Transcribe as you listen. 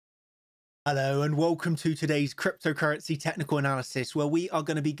Hello and welcome to today's cryptocurrency technical analysis, where we are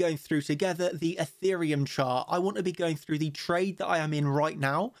going to be going through together the Ethereum chart. I want to be going through the trade that I am in right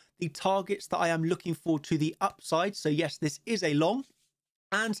now, the targets that I am looking for to the upside. So yes, this is a long,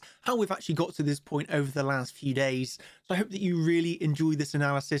 and how we've actually got to this point over the last few days. So I hope that you really enjoy this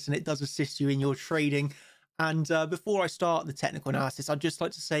analysis and it does assist you in your trading. And before I start the technical analysis, I'd just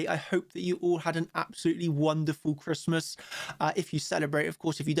like to say I hope that you all had an absolutely wonderful Christmas. If you celebrate, of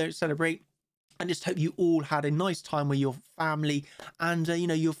course. If you don't celebrate, I just hope you all had a nice time with your family, and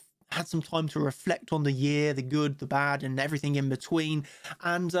you've had some time to reflect on the year, the good, the bad, and everything in between.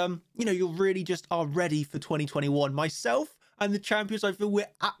 And you really just are ready for 2021. Myself and the champions, I feel we're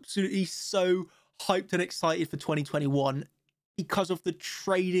absolutely so hyped and excited for 2021 because of the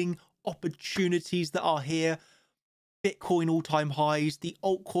trading opportunities that are here. Bitcoin all-time highs, the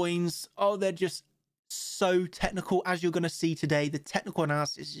altcoins, oh, they're just so technical. As you're going to see today, the technical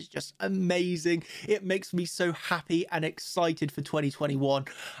analysis is just amazing. It makes me so happy and excited for 2021.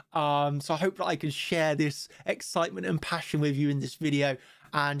 So I hope that I can share this excitement and passion with you in this video.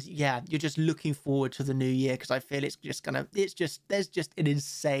 And yeah, you're just looking forward to the new year, because I feel there's just an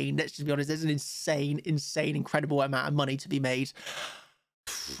insane, let's just be honest, there's an insane, incredible amount of money to be made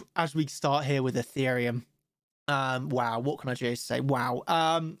as we start here with Ethereum. Wow, what can I just say? Wow.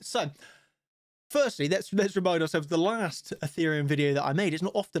 So firstly, let's remind ourselves, the last Ethereum video that I made, it's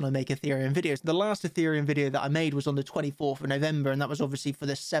not often I make Ethereum videos. The last Ethereum video that I made was on the 24th of November, and that was obviously for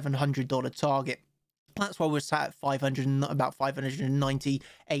the $700 target. That's why we're sat at about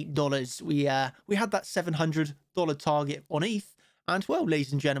 $598. We had that $700 target on ETH. And well,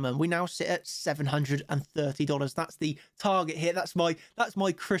 ladies and gentlemen, we now sit at $730. That's the target here. That's my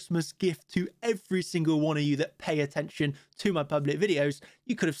Christmas gift to every single one of you that pay attention to my public videos.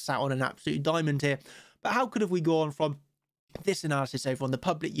 You could have sat on an absolute diamond here. But how could have we gone from this analysis over on the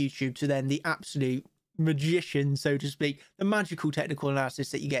public YouTube to then the absolute magician, so to speak, the magical technical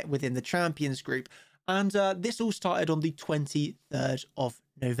analysis that you get within the Champions group? And this all started on the 23rd of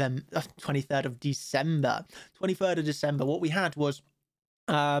November, 23rd of December. 23rd of December, what we had was,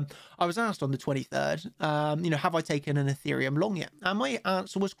 I was asked on the 23rd, have I taken an Ethereum long yet? And my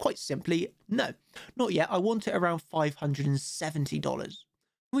answer was quite simply, no, not yet. I want it around $570.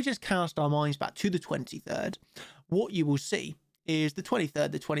 We just cast our minds back to the 23rd. What you will see is the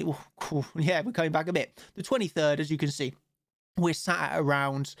 23rd, yeah, we're coming back a bit. The 23rd, as you can see, we're sat at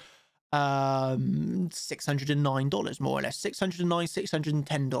around $609 more or less,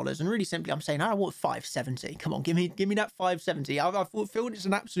 $610. And really simply, I'm saying I want 570. Come on, give me that 570. I feel it's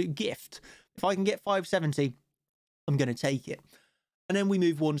an absolute gift. If I can get 570, I'm going to take it. And then we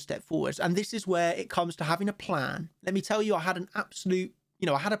move one step forwards, and this is where it comes to having a plan. Let me tell you, I had an absolute,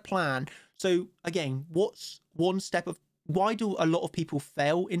 I had a plan. So again, what's one step of, why do a lot of people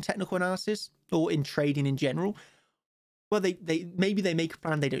fail in technical analysis or in trading in general? Well, maybe they make a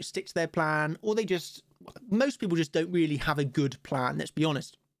plan, they don't stick to their plan, or most people just don't really have a good plan, let's be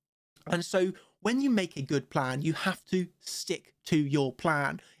honest. And so when you make a good plan, you have to stick to your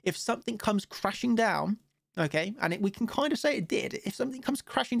plan. If something comes crashing down, okay, and we can kind of say it did, if something comes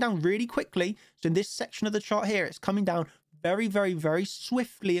crashing down really quickly, so in this section of the chart here, it's coming down very, very, very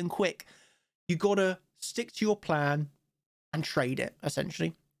swiftly and quick, you got to stick to your plan and trade it,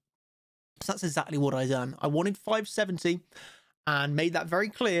 essentially. So that's exactly what I done. I wanted 570 and made that very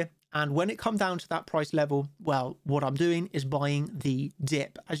clear. And when it come down to that price level, well, what I'm doing is buying the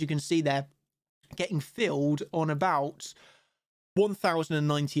dip. As you can see there, getting filled on about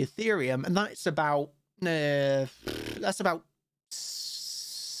 1,090 Ethereum, and that's about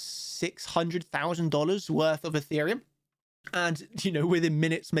 $600,000 worth of Ethereum. And within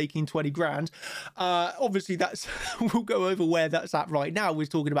minutes making 20 grand. Obviously that's we'll go over where that's at right now. We're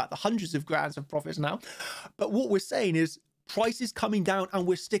talking about the hundreds of grands of profits now, but what we're saying is price is coming down and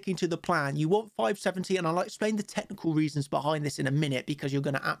we're sticking to the plan. You want 570, and I'll explain the technical reasons behind this in a minute, because you're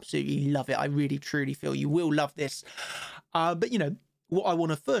going to absolutely love it. I really truly feel you will love this. But what I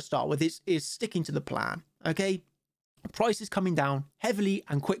want to first start with is sticking to the plan. Okay, price is coming down heavily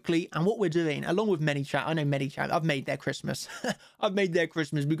and quickly, and what we're doing, along with ManyChat, I know ManyChat, I've made their Christmas. I've made their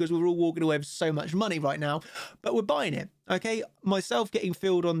Christmas because we're all walking away with so much money right now, but we're buying it. Okay, myself getting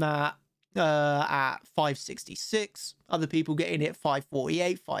filled on that at 566, other people getting it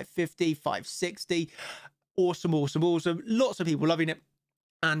 548, 550, 560. Awesome. Lots of people loving it.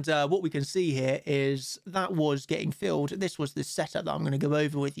 And what we can see here is that was getting filled. This was the setup that I'm going to go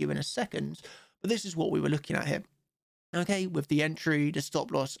over with you in a second, but this is what we were looking at here. Okay, with the entry, the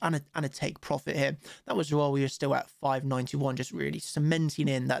stop loss, and a take profit here. That was while we were still at 591, just really cementing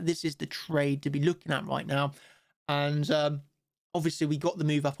in that this is the trade to be looking at right now. And Obviously, we got the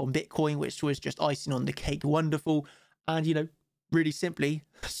move up on Bitcoin, which was just icing on the cake. Wonderful. And, you know, really simply,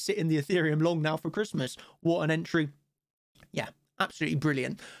 sit in the Ethereum long now for Christmas. What an entry. Yeah, absolutely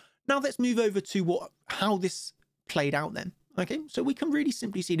brilliant. Now let's move over to how this played out then. Okay, so we can really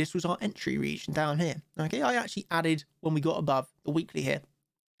simply see this was our entry region down here. Okay, I actually added when we got above the weekly here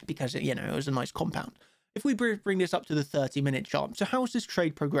because, you know, it was a nice compound. If we bring this up to the 30-minute chart, so how's this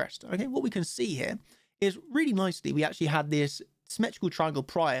trade progressed? Okay, what we can see here is really nicely, we actually had this symmetrical triangle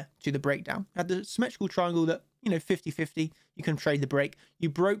prior to the breakdown. Had the symmetrical triangle that, you know, 50-50, you can trade the break. You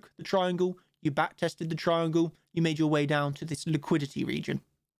broke the triangle, you back tested the triangle, you made your way down to this liquidity region.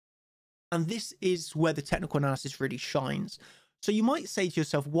 And this is where the technical analysis really shines. So you might say to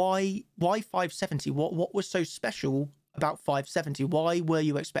yourself, why 570? What was so special about 570? Why were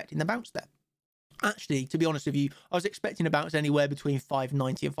you expecting the bounce there? Actually, to be honest with you, I was expecting a bounce anywhere between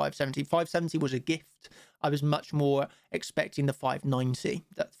 590 and 570. 570 was a gift. I was much more expecting the 590.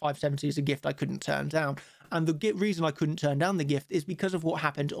 That 570 is a gift I couldn't turn down. And the reason I couldn't turn down the gift is because of what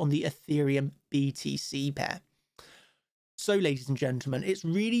happened on the Ethereum BTC pair. So, ladies and gentlemen, it's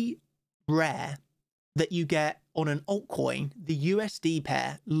really rare that you get on an altcoin the USD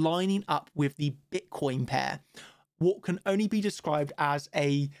pair lining up with the Bitcoin pair, what can only be described as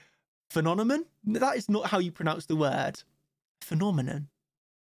a phenomenon. That is not how you pronounce the word phenomenon.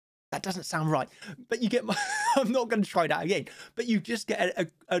 That doesn't sound right, but you get my I'm not going to try that again, but you just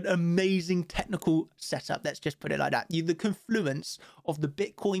get an amazing technical setup. Let's just put it like that. The confluence of the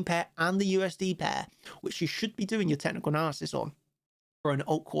Bitcoin pair and the USD pair, which you should be doing your technical analysis on for an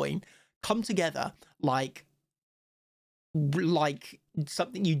altcoin, come together like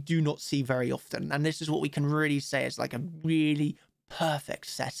something you do not see very often. And this is what we can really say is like a really perfect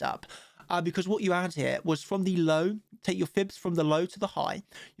setup, because what you had here was from the low, take your fibs from the low to the high,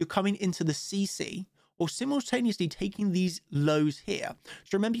 you're coming into the CC, or simultaneously taking these lows here.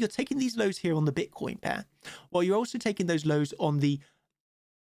 So remember, you're taking these lows here on the Bitcoin pair, while you're also taking those lows on the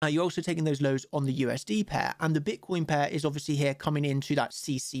USD pair, and the Bitcoin pair is obviously here coming into that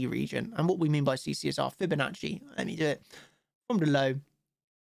CC region. And what we mean by CC is our Fibonacci. Let me do it from the low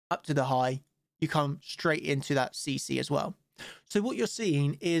up to the high. You come straight into that CC as well. So what you're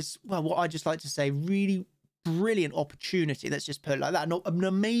seeing is, well, what I just like to say, really brilliant opportunity. Let's just put it like that. An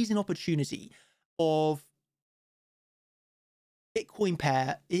amazing opportunity of Bitcoin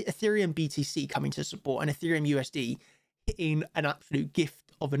pair, Ethereum BTC coming to support, and Ethereum USD hitting an absolute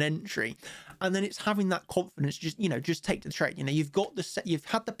gift of an entry. And then it's having that confidence, just take the trade. You've got the set, you've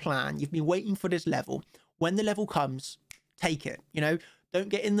had the plan, you've been waiting for this level. When the level comes, take it. Don't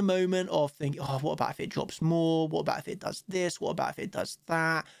get in the moment of thinking, oh, what about if it drops more? What about if it does this? What about if it does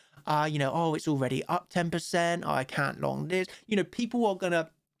that? Oh, it's already up 10%. Oh, I can't long this. People are going to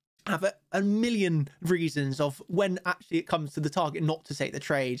have a million reasons of when actually it comes to the target not to take the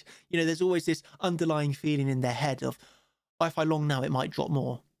trade. There's always this underlying feeling in their head of, oh, if I long now, it might drop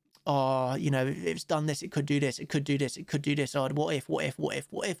more. Oh, if it's done this, it could do this, it could do this, it could do this. Oh, what if?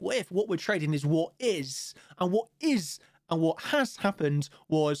 What we're trading is what is. And what is and what has happened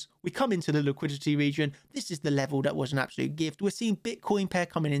was we come into the liquidity region. This is the level that was an absolute gift. We're seeing Bitcoin pair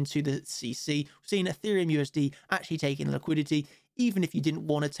coming into the CC. We're seeing Ethereum USD actually taking liquidity. Even if you didn't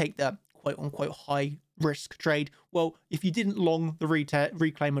want to take the quote unquote high risk trade, well, if you didn't long the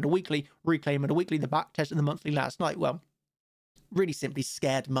reclaim at a weekly, the back test and the monthly last night, well, really simply,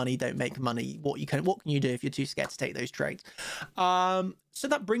 scared money don't make money. What can you do if you're too scared to take those trades? So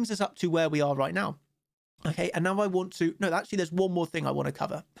that brings us up to where we are right now. Okay, and now actually there's one more thing I want to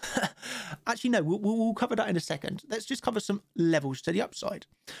cover. Actually, no, we'll cover that in a second. Let's just cover some levels to the upside.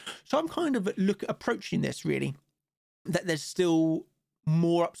 So I'm kind of approaching this really, that there's still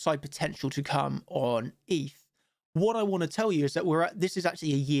more upside potential to come on ETH. What I want to tell you is that this is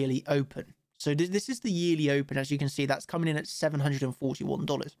actually a yearly open. So this is the yearly open. As you can see, that's coming in at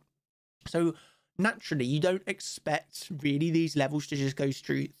 $741. So naturally, you don't expect really these levels to just go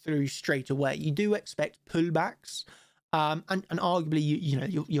through straight away. You do expect pullbacks, and arguably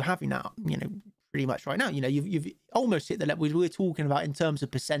you're having that pretty much right now. You've almost hit the level we're talking about in terms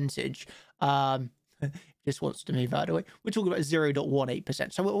of percentage. Just wants to move out of the way. We're talking about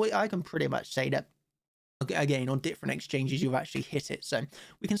 0.18%. So I can pretty much say that again on different exchanges you've actually hit it. So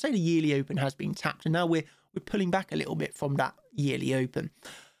we can say the yearly open has been tapped, and now we're pulling back a little bit from that yearly open.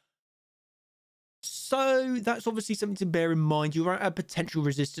 So that's obviously something to bear in mind. You're at a potential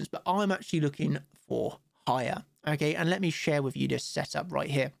resistance, but I'm actually looking for higher. Okay, and let me share with you this setup right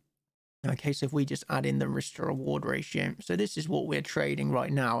here. Okay, so if we just add in the risk to reward ratio, so this is what we're trading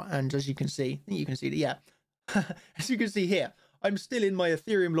right now, and as you can see, that, yeah, as you can see here, I'm still in my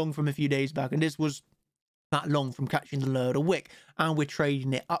Ethereum long from a few days back, and this was that long from catching the low of the wick, and we're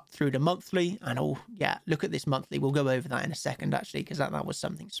trading it up through the monthly. And oh yeah, look at this monthly. We'll go over that in a second actually, because that was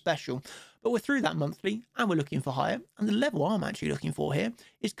something special. But we're through that monthly and we're looking for higher, and the level I'm actually looking for here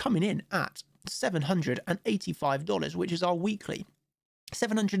is coming in at $785, which is our weekly.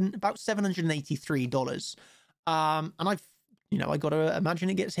 About $783. And I gotta imagine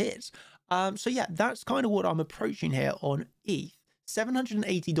it gets hit. So yeah, that's kind of what I'm approaching here on ETH.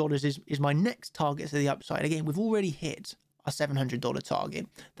 $780 is my next target to the upside. Again, we've already hit our $700 target.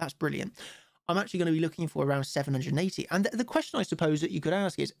 That's brilliant. I'm actually going to be looking for around 780. And the question I suppose that you could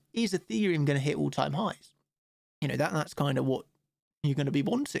ask is Ethereum going to hit all-time highs? That's kind of what you're going to be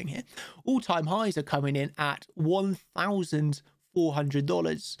wanting here. All-time highs are coming in at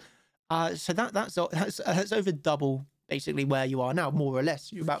 $1,400. So that's over double basically where you are now, more or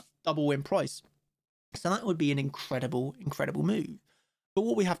less. You're about double in price. So that would be an incredible move. But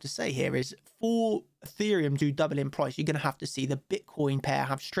what we have to say here is for Ethereum to double in price, you're going to have to see the Bitcoin pair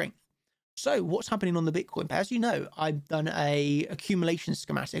have strength. So what's happening on the Bitcoin pair? As you know, I've done a accumulation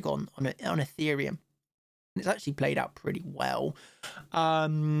schematic on Ethereum. It's actually played out pretty well.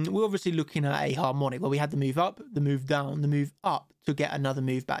 We're obviously looking at a harmonic where we had the move up, the move down, the move up to get another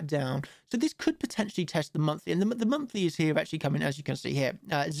move back down. So this could potentially test the monthly. And the monthly is here actually coming, as you can see here,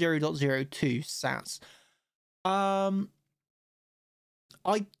 0.02 sats.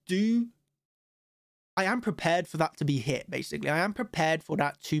 I am prepared for that to be hit, basically. I am prepared for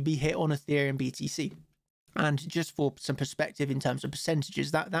that to be hit on Ethereum BTC. And just for some perspective in terms of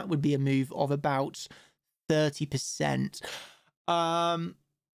percentages, that would be a move of about 30%.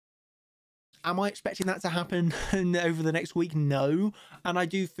 Am I expecting that to happen over the next week? No. And I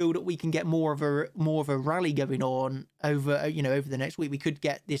do feel that we can get more of a rally going on over the next week. We could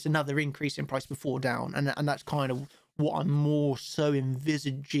get another increase in price before down, and that's kind of what I'm more so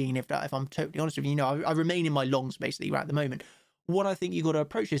envisaging. If I'm totally honest with you, I remain in my longs basically right at the moment. What I think you've got to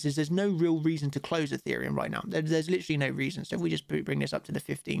approach this is there's no real reason to close Ethereum right now. There's literally no reason. So if we just bring this up to the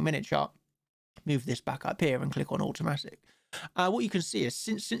 15-minute chart, move this back up here and click on automatic. What you can see is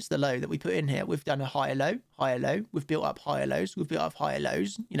since the low that we put in here, we've done a higher low, we've built up higher lows, we've built up higher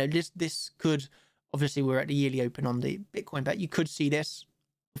lows. This could, obviously we're at the yearly open on the Bitcoin bet, you could see this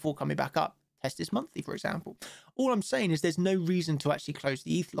before coming back up, test this monthly, for example. All I'm saying is there's no reason to actually close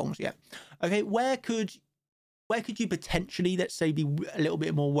the ETH longs yet. Okay, where could you potentially, let's say, be a little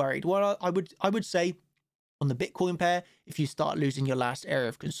bit more worried? Well, I would say on the Bitcoin pair, if you start losing your last area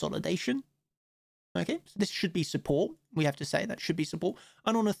of consolidation. Okay, so this should be support. We have to say that should be support.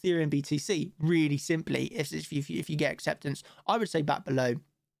 And on Ethereum BTC, really simply, if you get acceptance, I would say back below.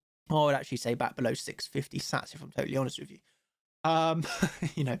 I would actually say back below 650 sats, if I'm totally honest with you. I'm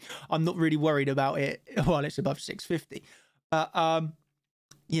not really worried about it while it's above 650. But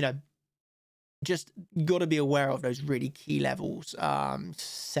just got to be aware of those really key levels.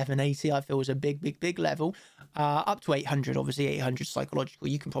 780 I feel is a big level. Up to 800, obviously 800 psychological,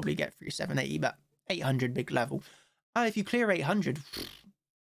 you can probably get through 780, but 800 big level. If you clear 800,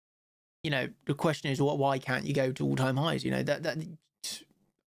 the question is, why can't you go to all-time highs? I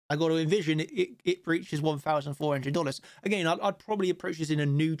got to envision it breaches $1,400. Again, I'd probably approach this in a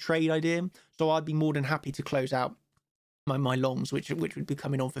new trade idea, so I'd be more than happy to close out my longs, which would be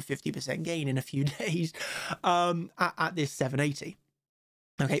coming on for 50% gain in a few days, at this 780.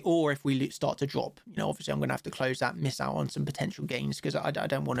 Okay, or if we start to drop, obviously I'm going to have to close that, miss out on some potential gains, because I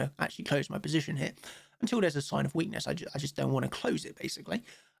don't want to actually close my position here until there's a sign of weakness. I just don't want to close it, basically.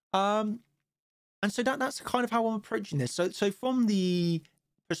 And so that's kind of how I'm approaching this. So from the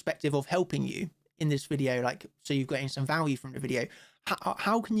perspective of helping you in this video, so you're getting some value from the video,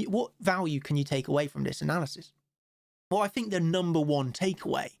 what value can you take away from this analysis? Well, I think the number one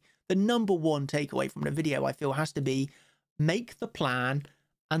takeaway from the video, I feel, has to be make the plan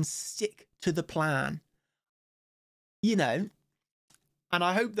and stick to the plan. And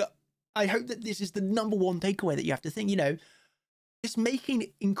I hope that this is the number one takeaway that you have to think. It's making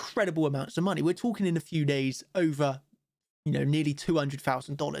incredible amounts of money. We're talking in a few days over, nearly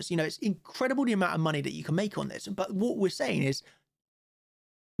 $200,000. It's incredible the amount of money that you can make on this. But what we're saying is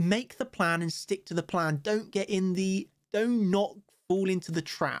make the plan and stick to the plan. Do not fall into the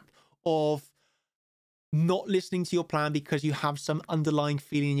trap of not listening to your plan because you have some underlying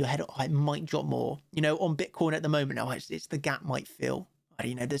feeling in your head, oh, it might drop more. On Bitcoin at the moment, it's the gap might fill.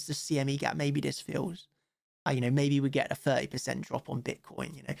 There's the CME gap. Maybe this fills. Maybe we get a 30% drop on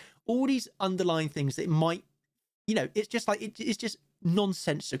Bitcoin. All these underlying things that might, it's just it's just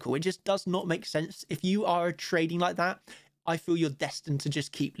nonsensical. It just does not make sense. If you are trading like that, I feel you're destined to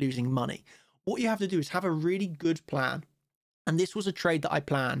just keep losing money. What you have to do is have a really good plan. And this was a trade that I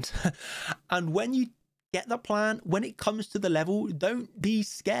planned. And when you get the plan. When it comes to the level, don't be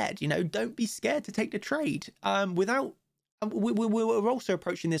scared. You know, don't be scared to take the trade. We're also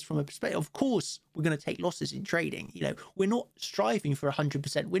approaching this from a perspective, of course, we're going to take losses in trading. You know, we're not striving for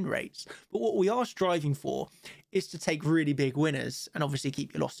 100% win rates, but what we are striving for is to take really big winners and obviously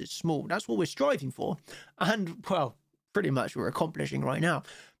keep your losses small. That's what we're striving for. And, well, pretty much we're accomplishing right now.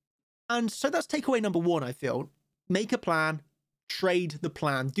 And so that's takeaway number one, I feel. Make a plan, trade the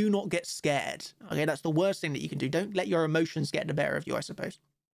plan. Do not get scared. Okay, that's the worst thing that you can do. Don't let your emotions get the better of you, I suppose.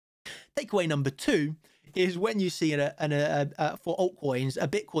 Takeaway number two is when you see for altcoins, a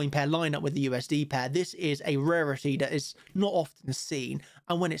Bitcoin pair line up with the USD pair. This is a rarity that is not often seen.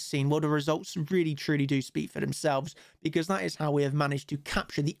 And when it's seen, well, the results really, truly do speak for themselves, because that is how we have managed to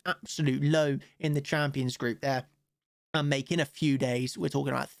capture the absolute low in the champions group there and make, in a few days, we're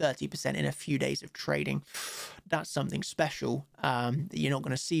talking about 30% in a few days of trading. That's something special that you're not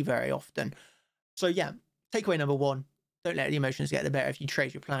going to see very often. So yeah, takeaway number one, don't let the emotions get the better if you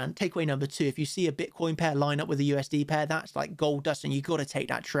trade your plan. Takeaway number two, if you see a Bitcoin pair line up with a USD pair, that's like gold dust and you got to take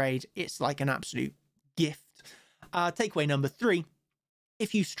that trade. It's like an absolute gift. Takeaway number three,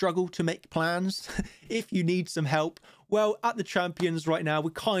 if you struggle to make plans, if you need some help, well, at the champions right now, we're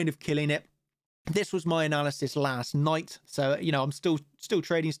kind of killing it. This was my analysis last night. So, you know, I'm still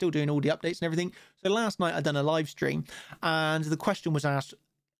trading, still doing all the updates and everything. So last night I done a live stream and the question was asked,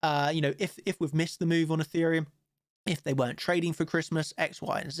 you know, if we've missed the move on Ethereum, if they weren't trading for Christmas, X,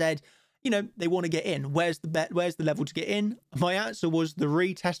 Y, and Z, you know, they want to get in. Where's the level to get in? My answer was the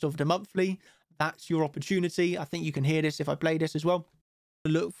retest of the monthly. That's your opportunity. I think you can hear this if I play this as well.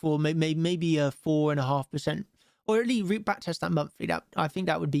 Look for maybe a 4.5%, or at least backtest that monthly. I think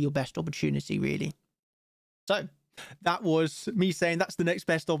that would be your best opportunity, really. So that was me saying that's the next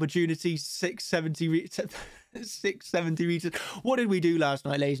best opportunity. 670 meters. What did we do last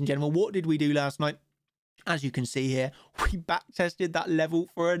night, ladies and gentlemen? What did we do last night? As you can see here, we backtested that level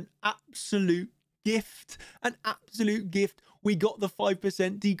for an absolute gift. An absolute gift. We got the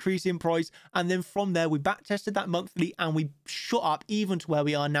 5% decrease in price. And then from there, we backtested that monthly and we shot up even to where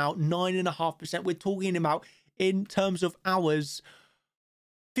we are now, 9.5%. We're talking about, in terms of hours,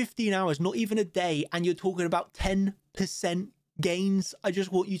 15 hours, not even a day. And you're talking about 10% gains. I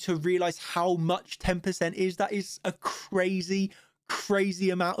just want you to realize how much 10% is. That is a crazy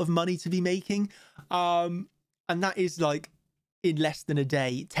amount of money to be making, and that is like in less than a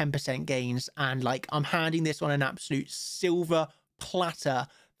day, 10% gains. And like, I'm handing this on an absolute silver platter.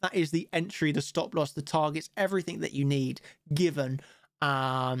 That is the entry, the stop loss, the targets, everything that you need given.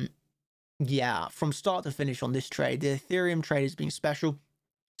 Yeah, from start to finish on this trade. The Ethereum trade has been special.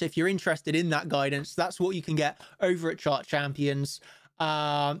 So if you're interested in that guidance, that's what you can get over at Chart Champions.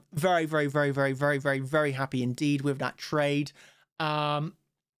 Very happy indeed with that trade.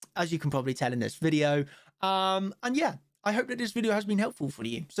 As you can probably tell in this video. And yeah, I hope that this video has been helpful for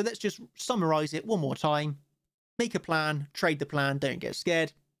you. So let's just summarize it one more time. Make a plan, trade the plan, don't get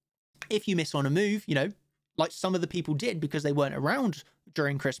scared. If you miss on a move, you know, like some of the people did because they weren't around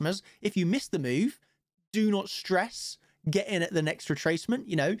during Christmas, if you miss the move, do not stress. Get in at the next retracement.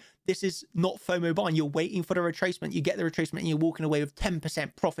 You know, this is not FOMO buying. You're waiting for the retracement. You get the retracement and you're walking away with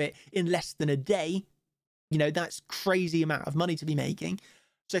 10% profit in less than a day. You know, that's crazy amount of money to be making.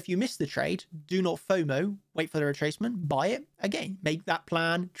 So if you miss the trade, do not FOMO, wait for the retracement, buy it. Again, make that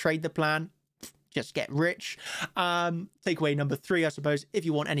plan, trade the plan, just get rich. Takeaway number three, I suppose, if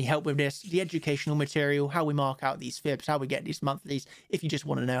you want any help with this, the educational material, how we mark out these fibs, how we get these monthlies. If you just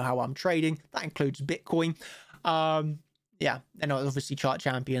want to know how I'm trading, that includes Bitcoin. Yeah, and obviously Chart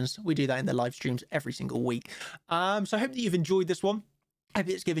Champions. We do that in the live streams every single week. So I hope that you've enjoyed this one. Hope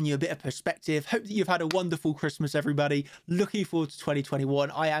it's given you a bit of perspective. Hope that you've had a wonderful Christmas, everybody. Looking forward to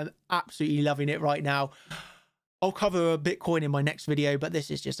 2021. I am absolutely loving it right now. I'll cover Bitcoin in my next video, but this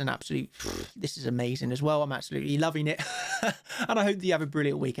is just an absolute, this is amazing as well. I'm absolutely loving it. And I hope that you have a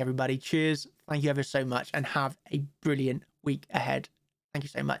brilliant week, everybody. Cheers. Thank you ever so much and have a brilliant week ahead. Thank you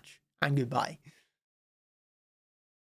so much and goodbye.